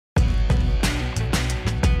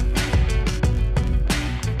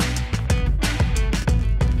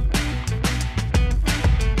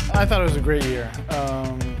I thought it was a great year.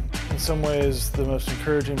 In some ways, the most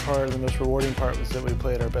encouraging part, the most rewarding part was that we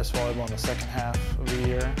played our best volleyball in the second half of the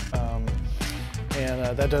year.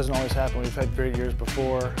 That doesn't always happen. We've had great years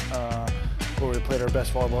before where we played our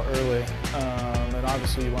best volleyball early. And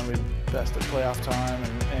obviously you want to be best at playoff time.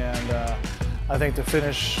 And I think to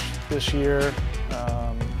finish this year,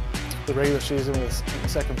 the regular season was in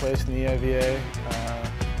second place in the EIVA.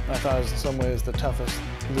 I thought it was in some ways the toughest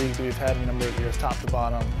league that we've had in a number of years, top to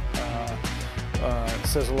bottom. It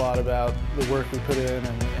says a lot about the work we put in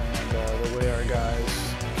and the way our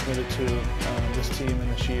guys committed to this team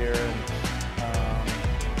and this year.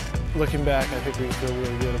 Looking back, I think we feel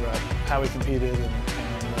really good about how we competed and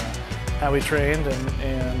how we trained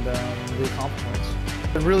and the accomplishments.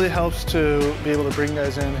 It really helps to be able to bring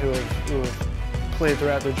guys in who have played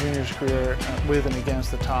throughout their juniors career with and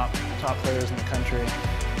against the top players in the country.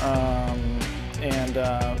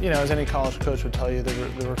 You know, as any college coach would tell you,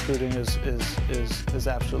 the recruiting is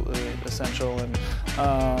absolutely essential,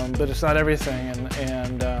 but it's not everything.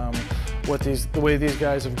 The way these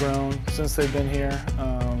guys have grown since they've been here,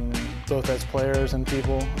 both as players and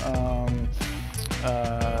people.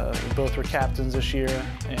 Both were captains this year,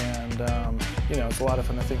 and you know, it's a lot of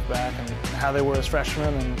fun to think back and how they were as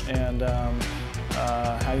freshmen and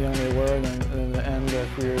how young they were, and then in the end their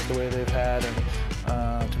careers the way they've had, and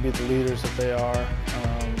to be the leaders that they are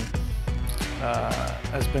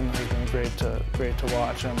has been great to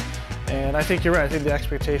watch. And I think you're right. I think the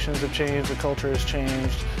expectations have changed, the culture has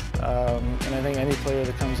changed, and I think any player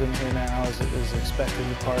that comes in here now is expected to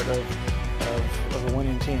be part of a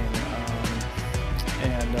winning team.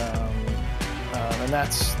 And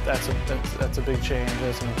that's a big change.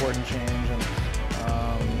 That's an important change, and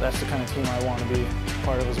that's the kind of team I want to be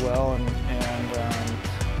part of as well. And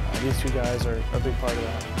these two guys are a big part of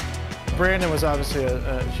that. Brandon was obviously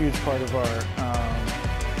a huge part of our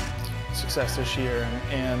success this year,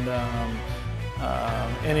 and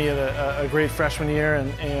he had a great freshman year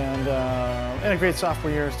and a great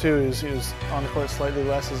sophomore year too. He was on the court slightly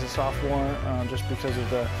less as a sophomore, just because of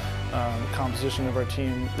the composition of our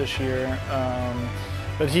team this year.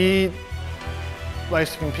 But he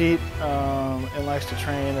likes to compete and likes to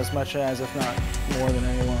train as much as, if not more than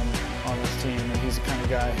anyone on this team. And he's the kind of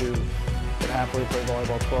guy who would happily play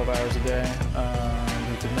volleyball 12 hours a day.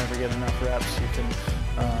 He could never get enough reps. He can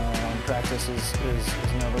practice is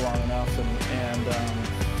never long enough, and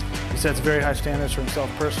he sets very high standards for himself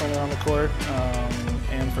personally on the court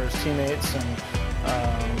and for his teammates. And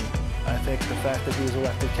I think the fact that he was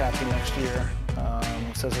elected captain next year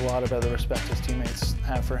says a lot about the respect his teammates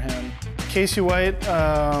have for him. Casey White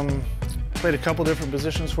played a couple different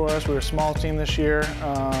positions for us. We were a small team this year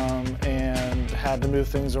and had to move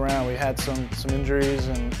things around. We had some injuries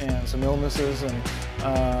and some illnesses, and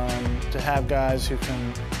to have guys who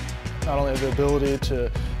can not only have the ability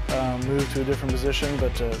to move to a different position,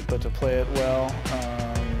 but to play it well,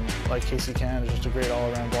 like Casey can, is just a great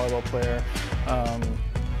all-around volleyball player.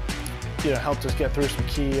 You know, helped us get through some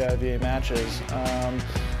key EIVA matches.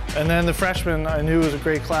 And then the freshmen, I knew was a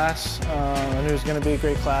great class. I knew it was going to be a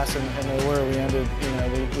great class, and they were. We ended, you know,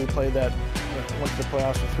 we played that, went to the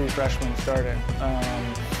playoffs with 3 freshmen starting.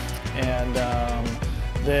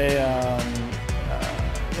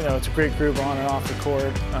 You know, it's a great group on and off the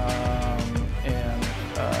court.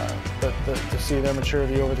 But to see their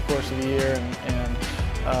maturity over the course of the year and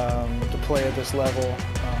to play at this level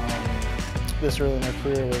this early in their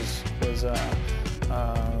career was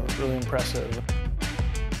really impressive.